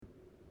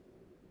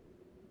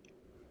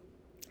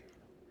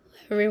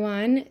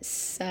everyone.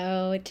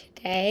 So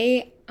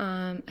today,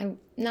 I'm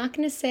not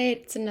going to say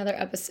it's another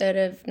episode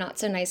of Not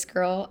So Nice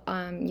Girl.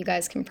 You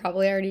guys can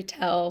probably already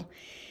tell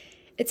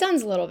it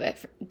sounds a little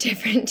bit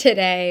different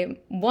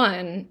today.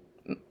 One,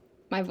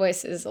 my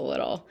voice is a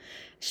little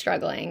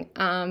struggling,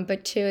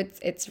 but two,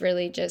 it's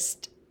really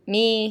just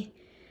me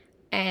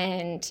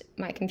and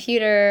my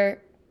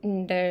computer.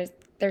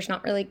 There's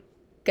not really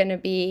going to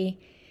be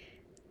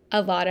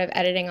a lot of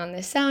editing on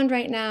the sound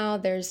right now.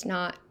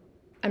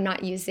 I'm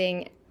not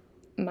using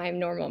my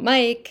normal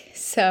mic,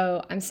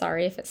 so I'm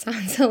sorry if it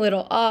sounds a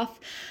little off.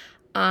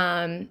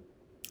 I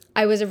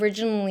was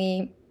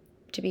originally,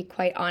 to be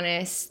quite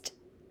honest,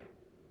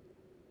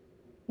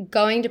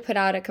 going to put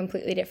out a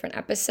completely different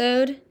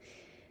episode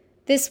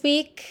this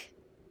week,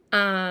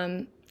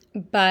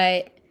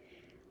 but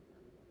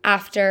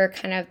after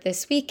kind of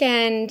this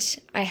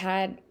weekend, I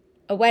had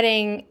a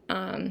wedding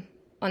on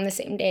the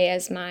same day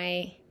as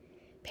my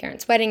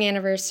parents' wedding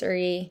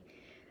anniversary.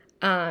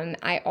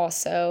 I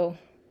also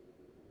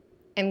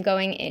am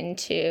going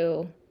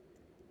into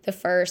the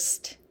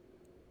first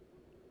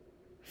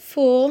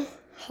full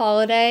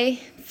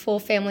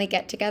family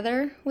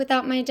get-together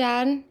without my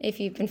dad. If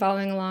you've been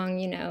following along,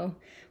 you know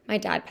my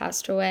dad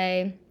passed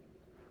away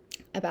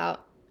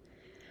about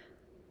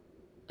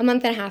a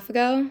month and a half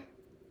ago.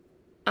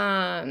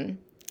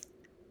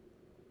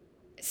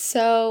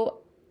 So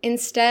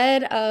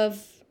instead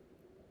of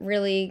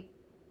really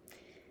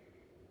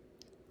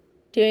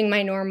doing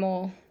my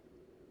normal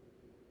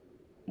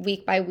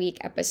week by week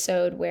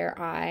episode where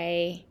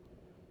I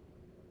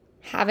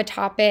have a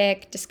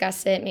topic,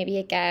 discuss it, maybe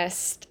a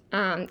guest,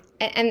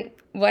 and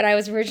what I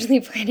was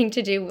originally planning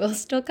to do will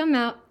still come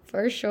out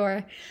for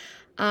sure.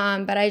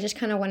 But I just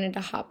kind of wanted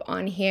to hop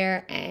on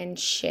here and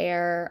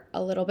share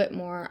a little bit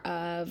more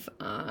of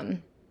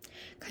kind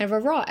of a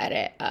raw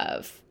edit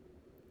of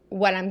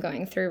what I'm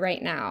going through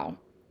right now.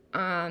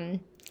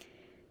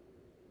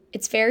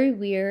 It's very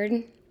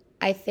weird.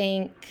 I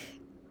think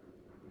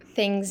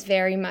things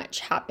very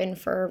much happen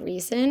for a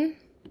reason.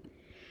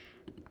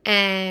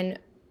 And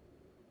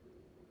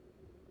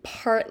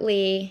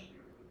partly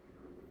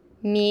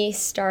me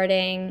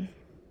starting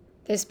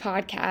this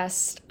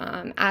podcast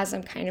as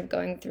I'm kind of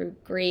going through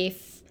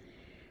grief,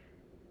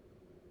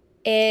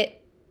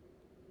 it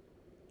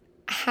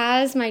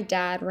has my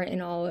dad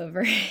written all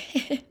over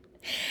it.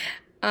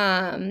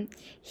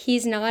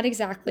 He's not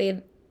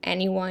exactly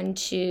anyone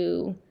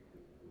to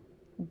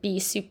be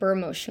super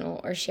emotional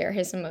or share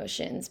his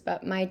emotions,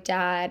 but my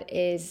dad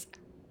is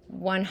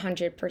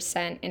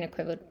 100%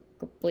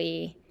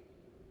 unequivocally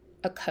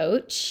a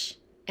coach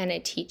and a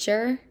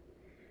teacher,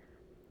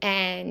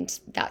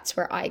 and that's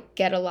where I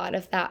get a lot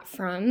of that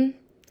from.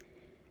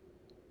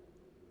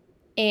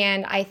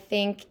 And I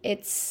think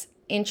it's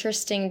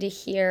interesting to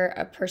hear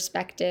a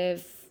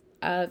perspective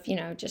of,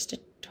 just a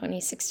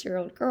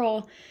 26-year-old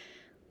girl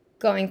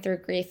going through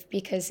grief,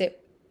 because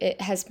it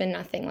has been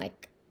nothing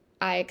like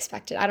I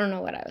expected. I don't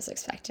know what I was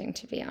expecting,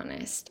 to be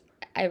honest.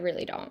 I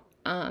really don't.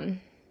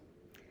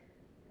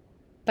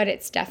 But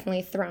it's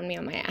definitely thrown me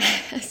on my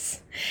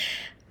ass,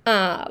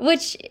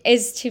 which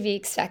is to be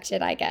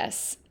expected, I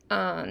guess.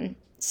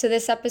 So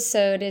this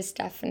episode is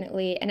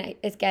definitely, and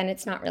again,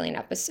 it's not really an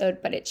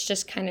episode, but it's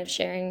just kind of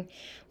sharing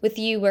with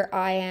you where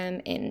I am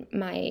in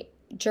my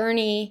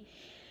journey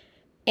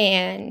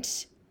and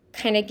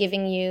kind of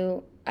giving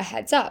you a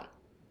heads up.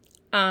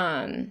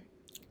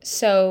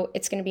 So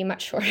it's going to be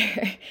much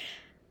shorter.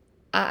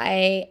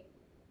 I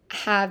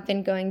have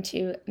been going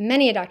to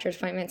many doctor's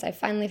appointments. I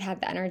finally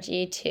had the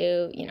energy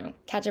to,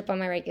 catch up on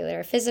my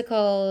regular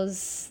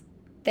physicals,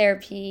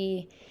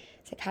 therapy,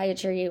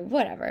 psychiatry,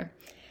 whatever.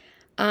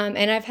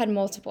 And I've had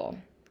multiple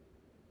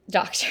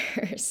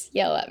doctors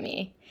yell at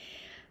me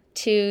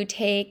to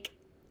take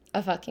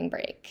a fucking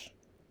break,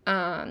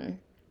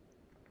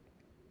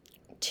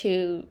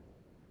 to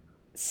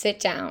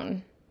sit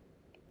down,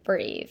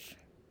 breathe,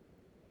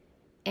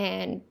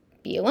 and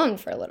be alone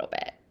for a little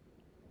bit.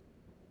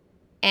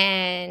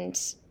 And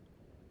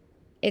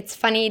it's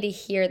funny to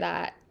hear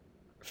that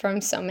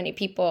from so many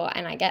people,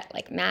 and I get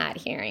mad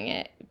hearing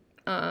it.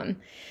 I'm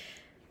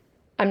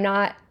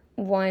not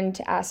one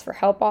to ask for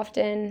help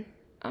often.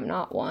 I'm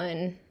not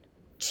one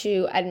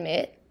to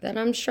admit that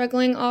I'm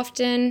struggling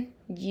often.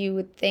 You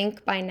would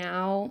think by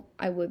now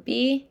I would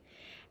be.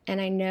 And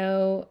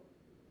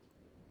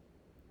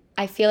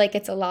I feel like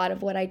it's a lot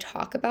of what I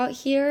talk about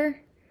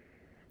here.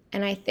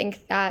 And I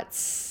think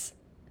that's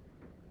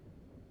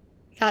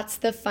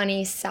the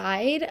funny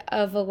side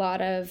of a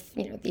lot of,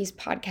 these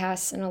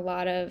podcasts and a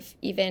lot of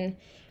even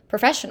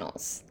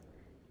professionals.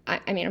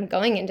 I mean, I'm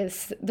going into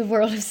the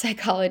world of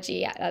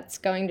psychology. That's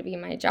going to be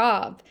my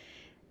job.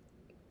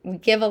 We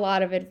give a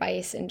lot of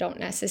advice and don't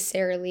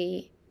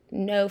necessarily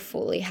know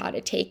fully how to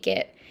take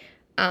it.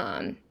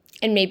 And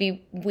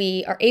maybe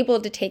we are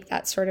able to take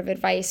that sort of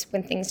advice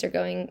when things are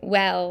going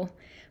well,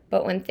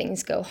 but when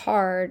things get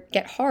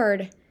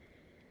hard,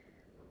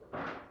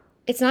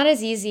 it's not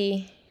as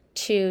easy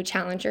to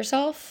challenge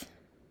yourself.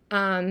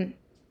 And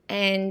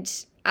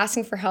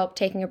asking for help,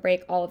 taking a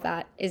break, all of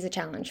that is a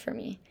challenge for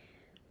me.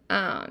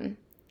 Um,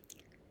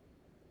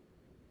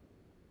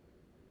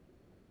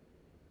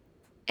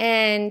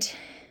 and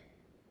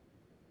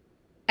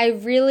I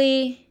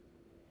really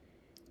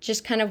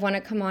just kind of want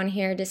to come on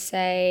here to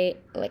say,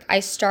 like, I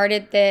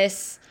started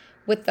this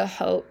with the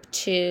hope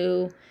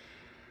to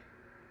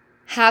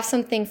have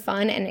something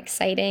fun and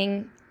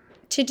exciting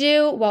to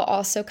do while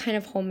also kind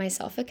of hold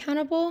myself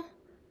accountable.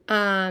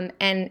 And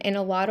in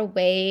a lot of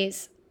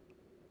ways,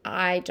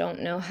 I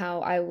don't know how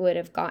I would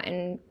have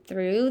gotten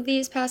through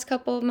these past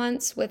couple of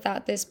months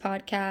without this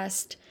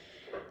podcast.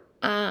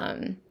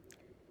 But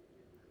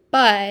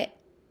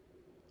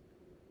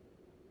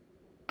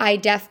I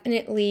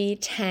definitely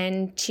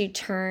tend to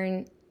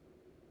turn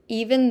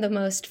even the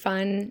most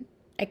fun,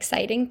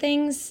 exciting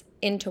things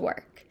into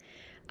work.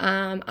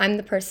 I'm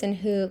the person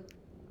who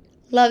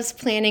loves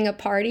planning a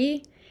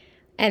party,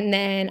 and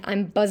then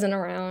I'm buzzing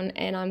around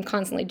and I'm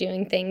constantly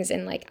doing things,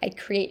 and like I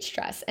create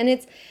stress. And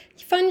it's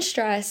fun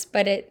stress,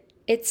 but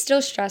it's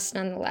still stress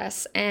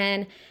nonetheless.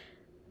 And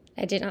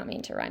I did not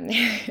mean to rhyme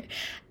there.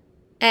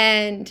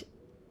 And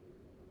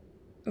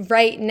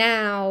right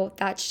now,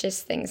 that's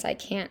just things I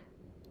can't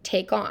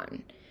take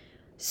on.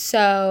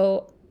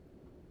 So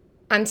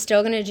I'm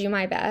still going to do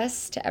my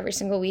best to every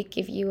single week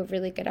give you a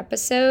really good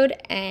episode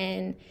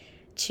and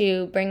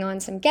to bring on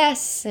some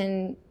guests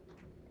and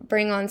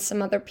bring on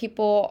some other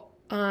people.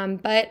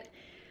 But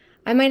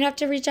I might have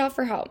to reach out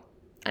for help.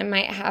 I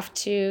might have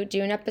to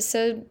do an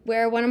episode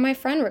where one of my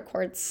friends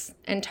records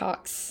and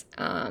talks.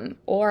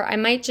 Or I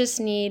might just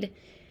need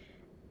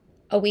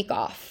a week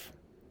off.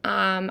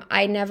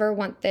 I never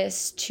want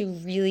this to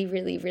really,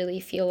 really, really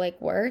feel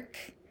like work.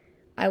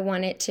 I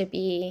want it to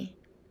be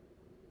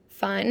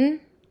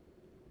fun.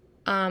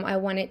 I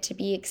want it to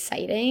be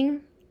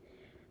exciting.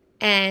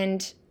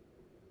 And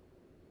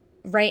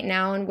right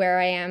now, and where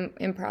I am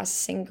in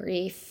processing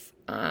grief,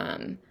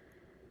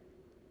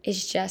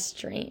 is just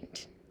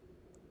drained.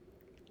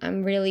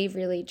 I'm really,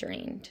 really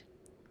drained.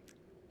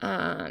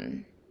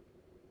 Again,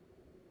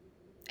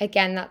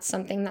 that's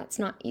something that's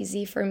not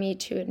easy for me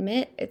to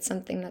admit. It's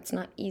something that's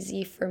not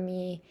easy for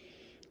me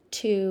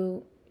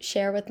to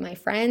share with my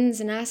friends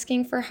and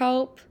asking for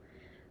help.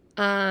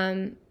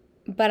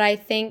 But I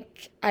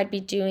think I'd be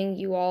doing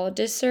you all a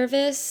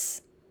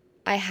disservice.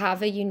 I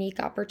have a unique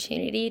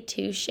opportunity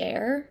to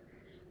share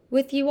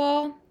with you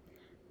all,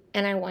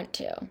 and I want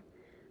to.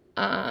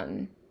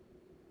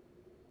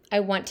 I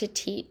want to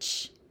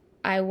teach.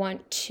 I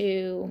want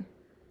to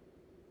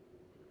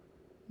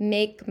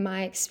make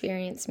my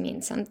experience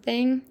mean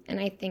something, and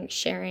I think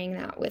sharing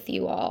that with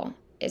you all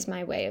is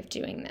my way of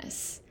doing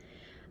this.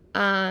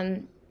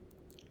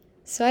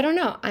 So I don't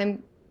know.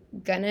 I'm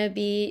gonna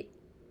be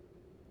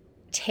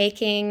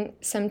taking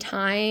some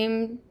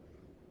time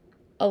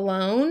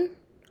alone,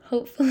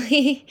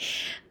 hopefully.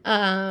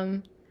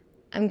 I'm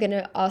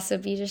gonna also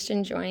be just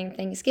enjoying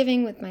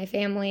Thanksgiving with my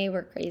family.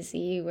 We're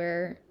crazy,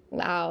 we're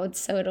loud,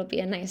 so it'll be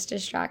a nice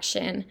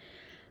distraction.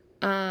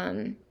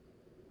 And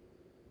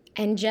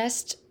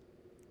just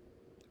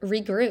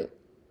regroup.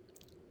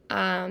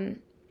 I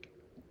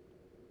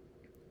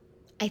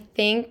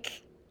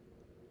think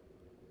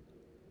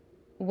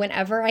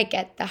whenever I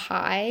get the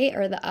high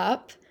or the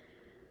up,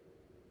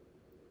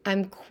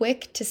 I'm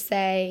quick to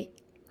say,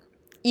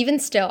 even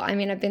still, I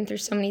mean, I've been through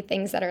so many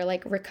things that are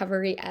like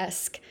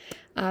recovery-esque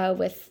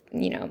with,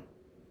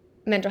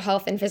 mental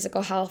health and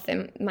physical health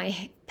in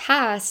my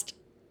past.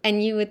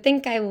 And you would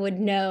think I would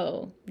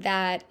know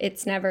that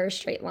it's never a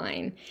straight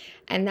line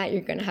and that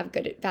you're going to have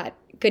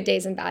good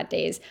days and bad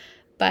days.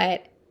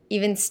 But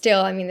even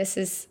still, I mean, this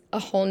is a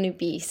whole new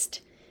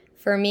beast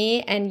for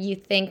me. And you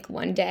think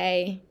one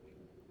day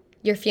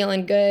you're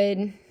feeling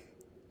good,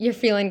 you're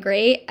feeling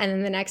great, and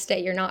then the next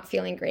day you're not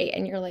feeling great,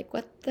 and you're like,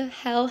 what the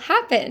hell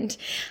happened?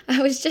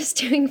 I was just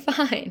doing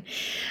fine.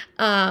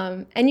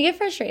 And you get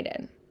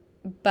frustrated.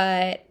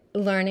 But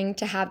learning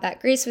to have that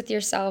grace with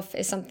yourself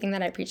is something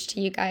that I preach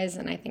to you guys,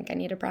 and I think I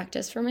need to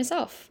practice for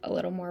myself a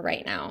little more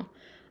right now.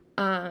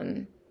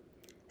 So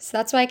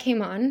that's why I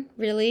came on,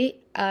 really,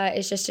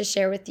 is just to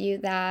share with you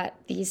that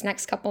these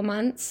next couple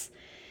months,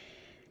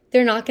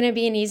 they're not going to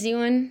be an easy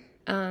one.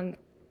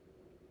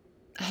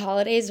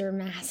 Holidays are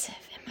massive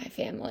in my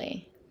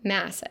family,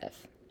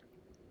 massive.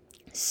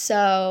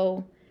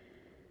 So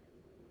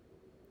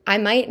I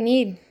might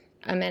need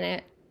a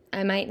minute.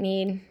 I might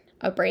need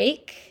a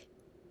break.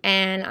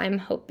 And I'm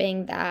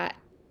hoping that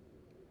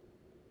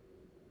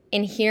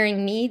in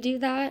hearing me do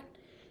that,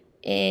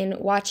 in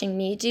watching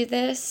me do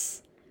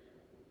this,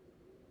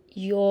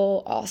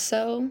 you'll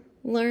also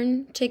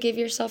learn to give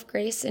yourself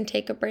grace and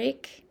take a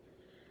break.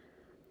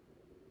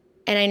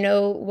 And I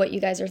know what you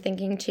guys are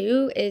thinking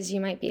too is you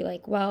might be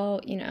like,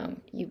 well,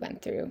 you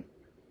went through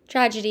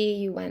tragedy,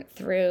 you went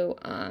through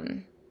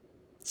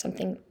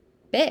something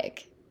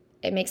big.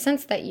 It makes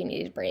sense that you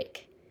needed a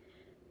break.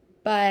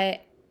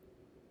 But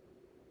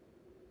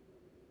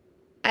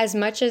as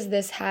much as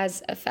this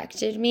has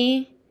affected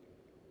me,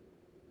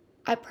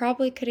 I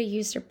probably could have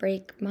used a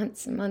break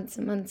months and months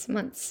and months and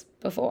months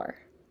before.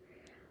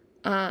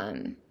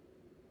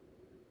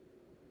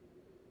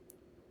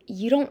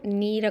 you don't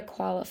need a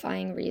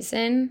qualifying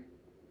reason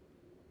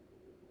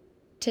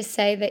to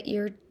say that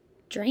you're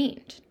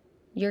drained,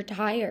 you're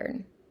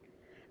tired.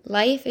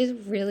 Life is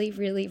really,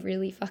 really,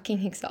 really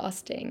fucking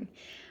exhausting.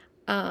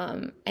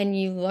 And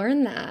you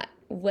learn that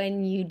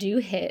when you do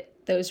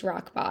hit those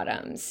rock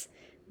bottoms,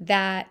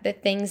 that the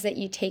things that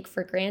you take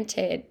for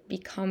granted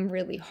become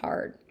really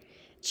hard.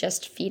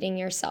 Just feeding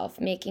yourself,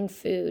 making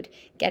food,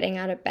 getting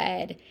out of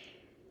bed,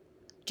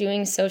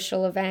 doing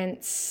social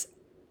events,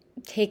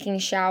 taking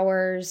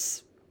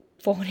showers,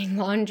 folding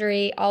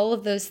laundry, all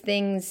of those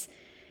things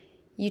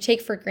you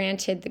take for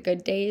granted the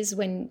good days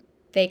when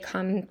they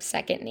come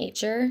second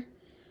nature.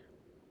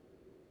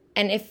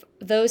 And if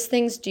those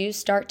things do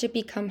start to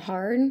become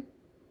hard,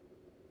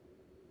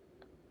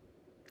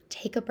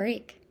 take a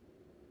break.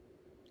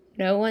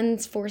 No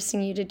one's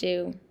forcing you to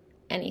do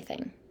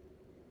anything.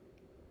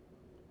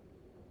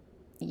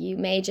 You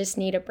may just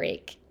need a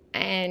break.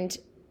 And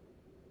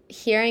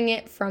hearing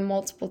it from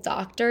multiple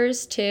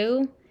doctors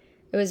too,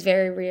 it was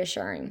very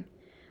reassuring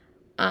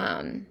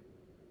and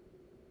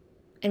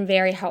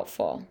very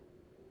helpful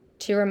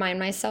to remind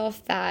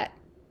myself that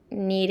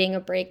needing a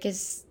break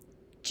is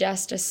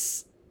just a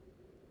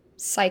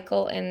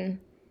cycle in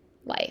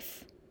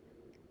life.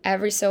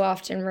 Every so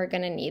often, we're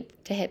going to need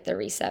to hit the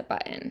reset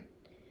button.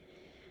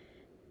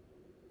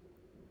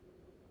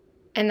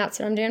 And that's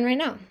what I'm doing right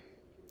now.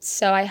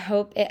 So I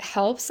hope it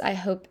helps. I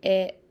hope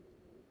it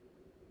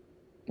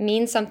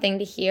means something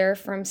to hear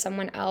from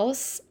someone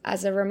else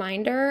as a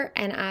reminder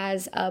and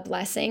as a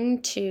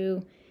blessing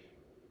to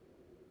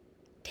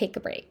take a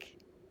break,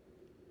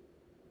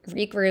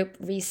 regroup,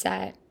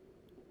 reset,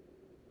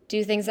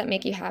 do things that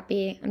make you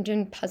happy. I'm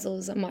doing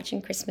puzzles. I'm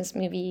watching Christmas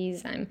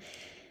movies. I'm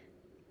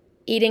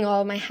eating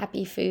all my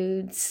happy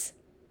foods.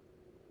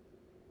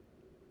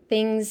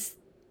 Things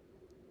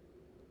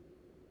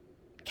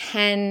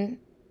can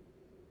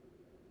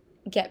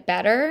get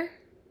better,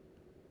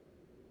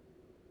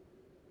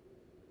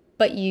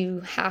 but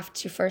you have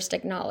to first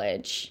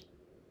acknowledge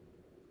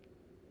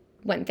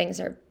when things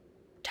are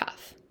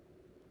tough.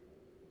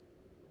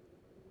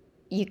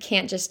 You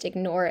can't just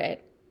ignore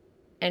it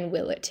and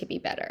will it to be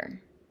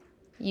better.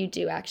 You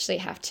do actually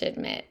have to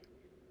admit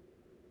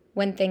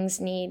when things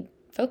need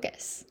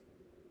focus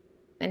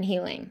and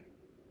healing.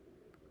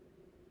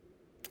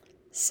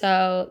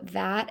 So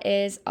that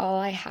is all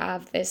I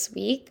have this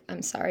week.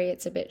 I'm sorry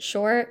it's a bit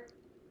short.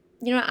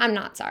 You know what? I'm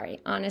not sorry,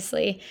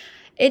 honestly.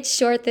 It's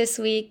short this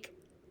week.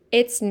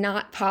 It's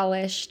not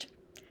polished.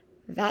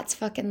 That's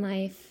fucking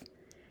life.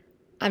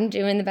 I'm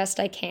doing the best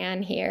I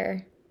can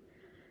here.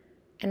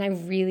 And I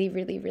really,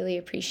 really, really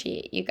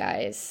appreciate you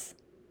guys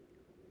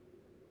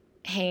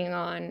hanging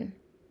on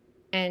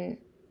and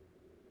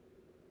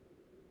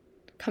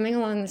coming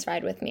along this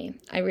ride with me.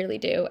 I really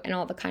do. And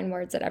all the kind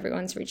words that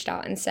everyone's reached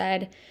out and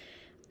said,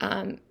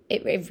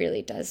 it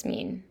really does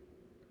mean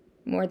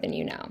more than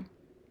you know.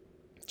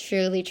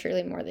 Truly,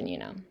 truly more than you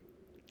know.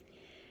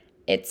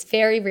 It's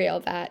very real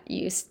that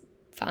you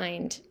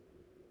find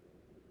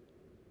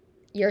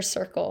your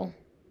circle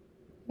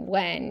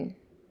when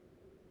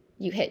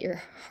you hit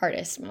your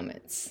hardest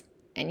moments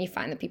and you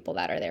find the people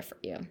that are there for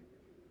you.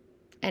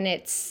 And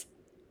it's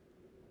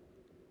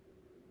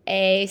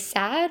a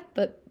sad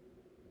but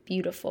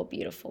beautiful,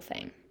 beautiful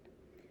thing.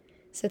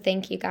 So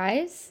thank you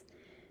guys.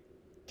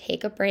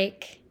 Take a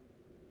break.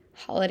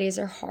 Holidays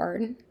are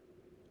hard.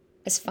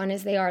 As fun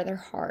as they are, they're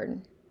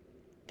hard.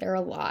 They're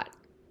a lot.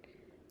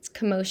 It's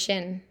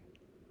commotion.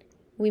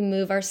 We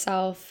move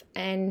ourselves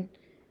and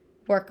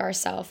work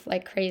ourselves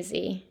like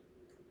crazy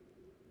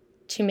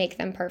to make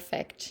them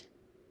perfect.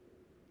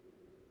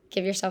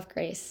 Give yourself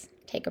grace.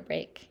 Take a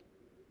break.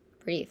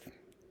 Breathe.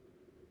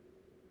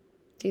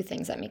 Do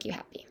things that make you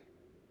happy.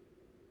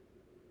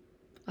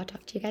 I'll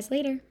talk to you guys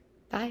later.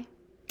 Bye.